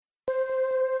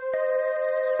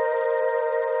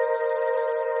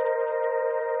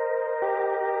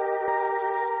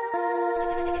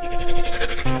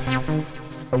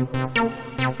Welcome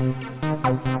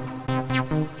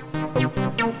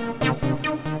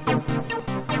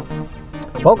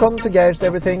to Geir's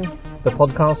Everything, the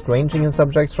podcast ranging in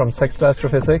subjects from sex to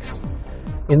astrophysics.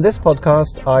 In this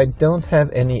podcast, I don't have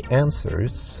any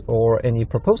answers, or any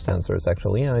proposed answers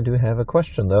actually. I do have a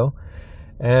question though,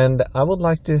 and I would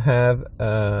like to have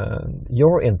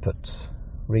your input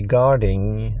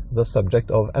regarding the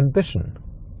subject of ambition.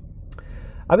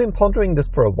 I've been pondering this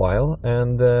for a while,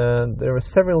 and there are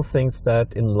several things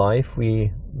that in life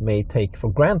we may take for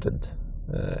granted,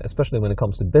 especially when it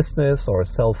comes to business or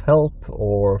self-help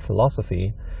or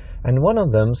philosophy. And one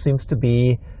of them seems to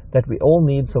be that we all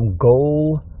need some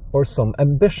goal or some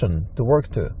ambition to work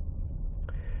to.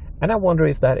 And I wonder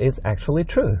if that is actually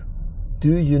true.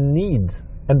 Do you need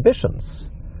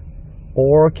ambitions?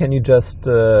 Or can you just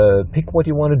pick what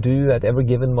you want to do at every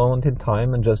given moment in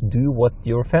time and just do what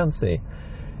you fancy?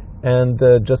 And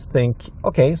just think,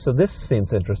 okay, so this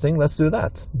seems interesting, let's do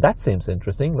that. That seems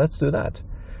interesting, let's do that.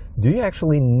 Do you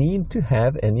actually need to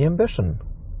have any ambition?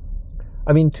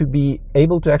 I mean, to be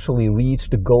able to actually reach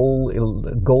the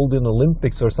golden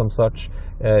Olympics or some such,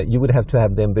 you would have to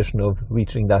have the ambition of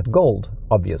reaching that gold,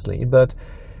 obviously. But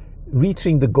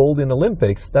reaching the golden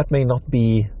Olympics, that may not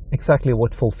be exactly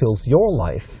what fulfills your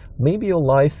life. Maybe your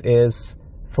life is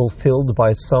fulfilled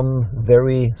by some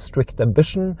very strict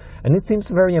ambition, and it seems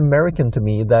very American to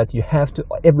me that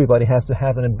everybody has to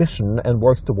have an ambition and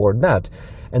works toward that.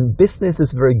 And business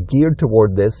is very geared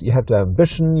toward this. You have to have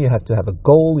ambition, you have to have a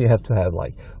goal, you have to have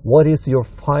what is your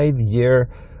 5-year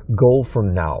goal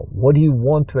from now? What do you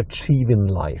want to achieve in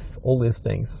life? All these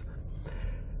things.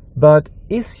 But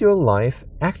is your life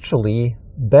actually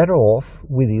better off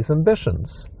with these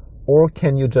ambitions? Or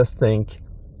can you just think,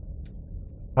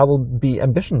 I will be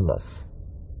ambitionless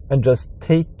and just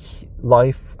take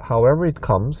life however it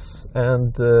comes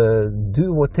and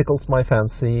do what tickles my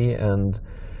fancy and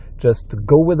just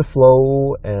go with the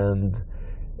flow and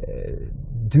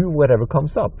do whatever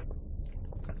comes up.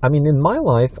 I mean, in my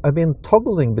life, I've been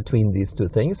toggling between these two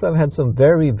things. I've had some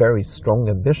very, very strong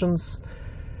ambitions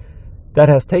that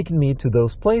has taken me to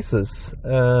those places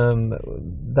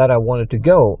that I wanted to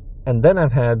go. And then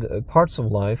I've had parts of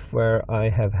life where I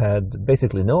have had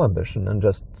basically no ambition and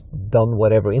just done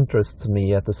whatever interests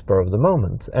me at the spur of the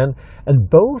moment. And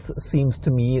both seems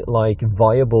to me like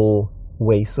viable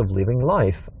ways of living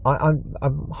life.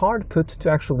 I'm hard put to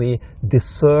actually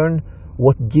discern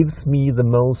what gives me the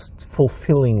most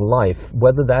fulfilling life,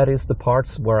 whether that is the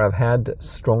parts where I've had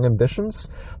strong ambitions.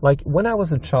 Like when I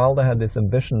was a child, I had this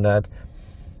ambition that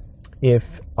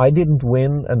if I didn't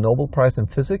win a Nobel Prize in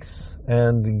physics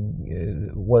and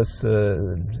was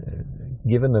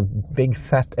given a big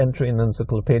fat entry in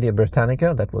Encyclopedia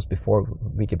Britannica, that was before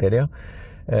Wikipedia,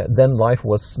 then life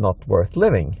was not worth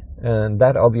living. And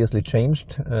that obviously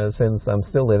changed since I'm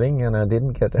still living and I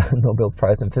didn't get a Nobel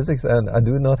Prize in physics, and I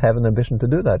do not have an ambition to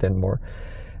do that anymore.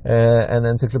 And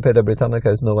Encyclopedia Britannica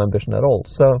is no ambition at all.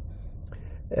 So,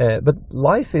 but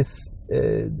life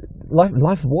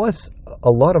was a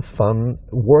lot of fun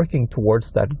working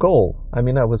towards that goal. I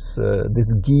mean, I was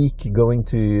this geek going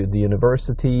to the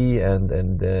university and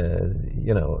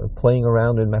playing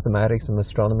around in mathematics and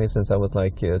astronomy since I was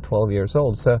like 12 years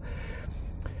old. So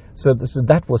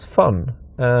that was fun.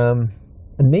 And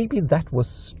maybe that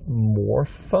was more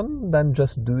fun than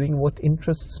just doing what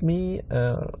interests me.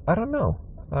 I don't know.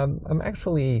 I'm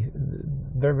actually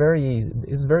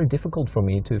it's very difficult for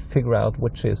me to figure out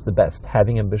which is the best,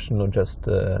 having ambition or just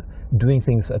doing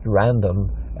things at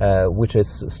random, which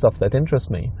is stuff that interests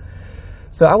me.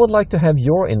 So I would like to have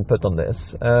your input on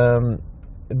this,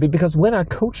 because when I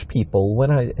coach people,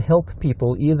 when I help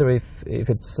people, either if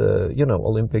it's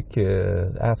Olympic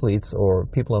athletes or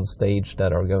people on stage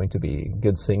that are going to be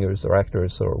good singers or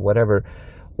actors or whatever,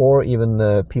 or even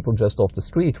people just off the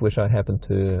street, which I happen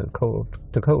to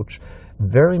coach,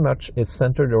 very much is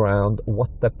centered around what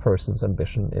that person's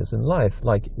ambition is in life.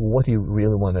 Like, what do you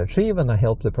really want to achieve? And I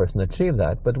help the person achieve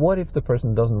that. But what if the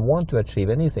person doesn't want to achieve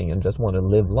anything and just want to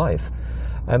live life?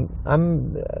 And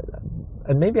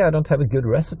maybe I don't have a good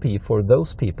recipe for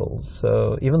those people.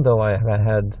 So even though I have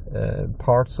had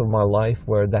parts of my life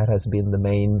where that has been the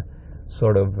main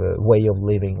sort of way of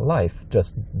living life,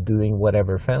 just doing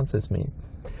whatever fancies me.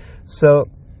 So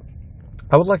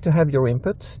I would like to have your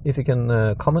input. If you can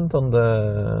comment on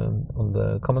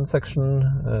the comment section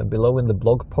below in the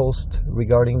blog post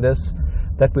regarding this,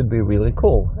 that would be really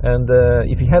cool. And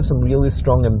if you have some really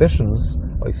strong ambitions,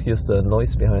 excuse the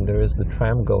noise behind, there is the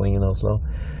tram going in Oslo.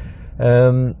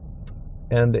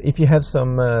 And if you have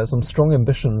some strong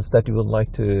ambitions that you would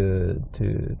like to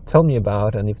tell me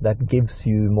about, and if that gives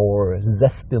you more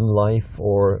zest in life,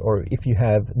 or if you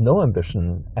have no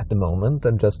ambition at the moment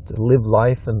and just live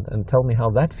life and tell me how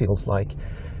that feels like,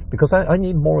 because I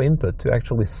need more input to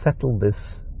actually settle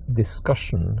this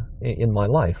discussion in my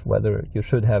life, whether you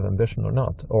should have ambition or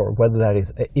not, or whether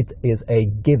it is a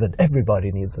given,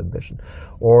 everybody needs ambition,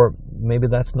 or maybe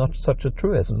that's not such a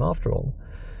truism after all.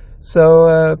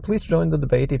 So please join the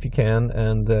debate if you can,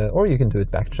 and or you can do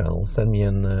it back channel. Send me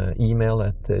an email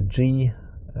at g@isene.com,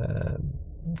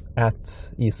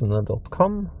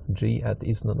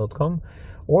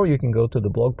 or you can go to the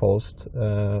blog post,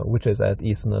 which is at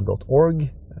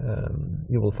isene.org.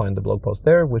 You will find the blog post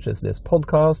there, which is this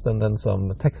podcast, and then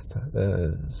some text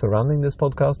surrounding this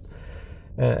podcast.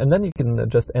 And then you can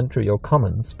just enter your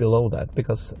comments below that,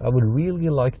 because I would really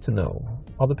like to know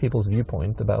other people's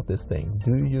viewpoint about this thing.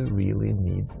 Do you really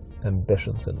need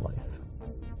ambitions in life?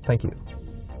 Thank you.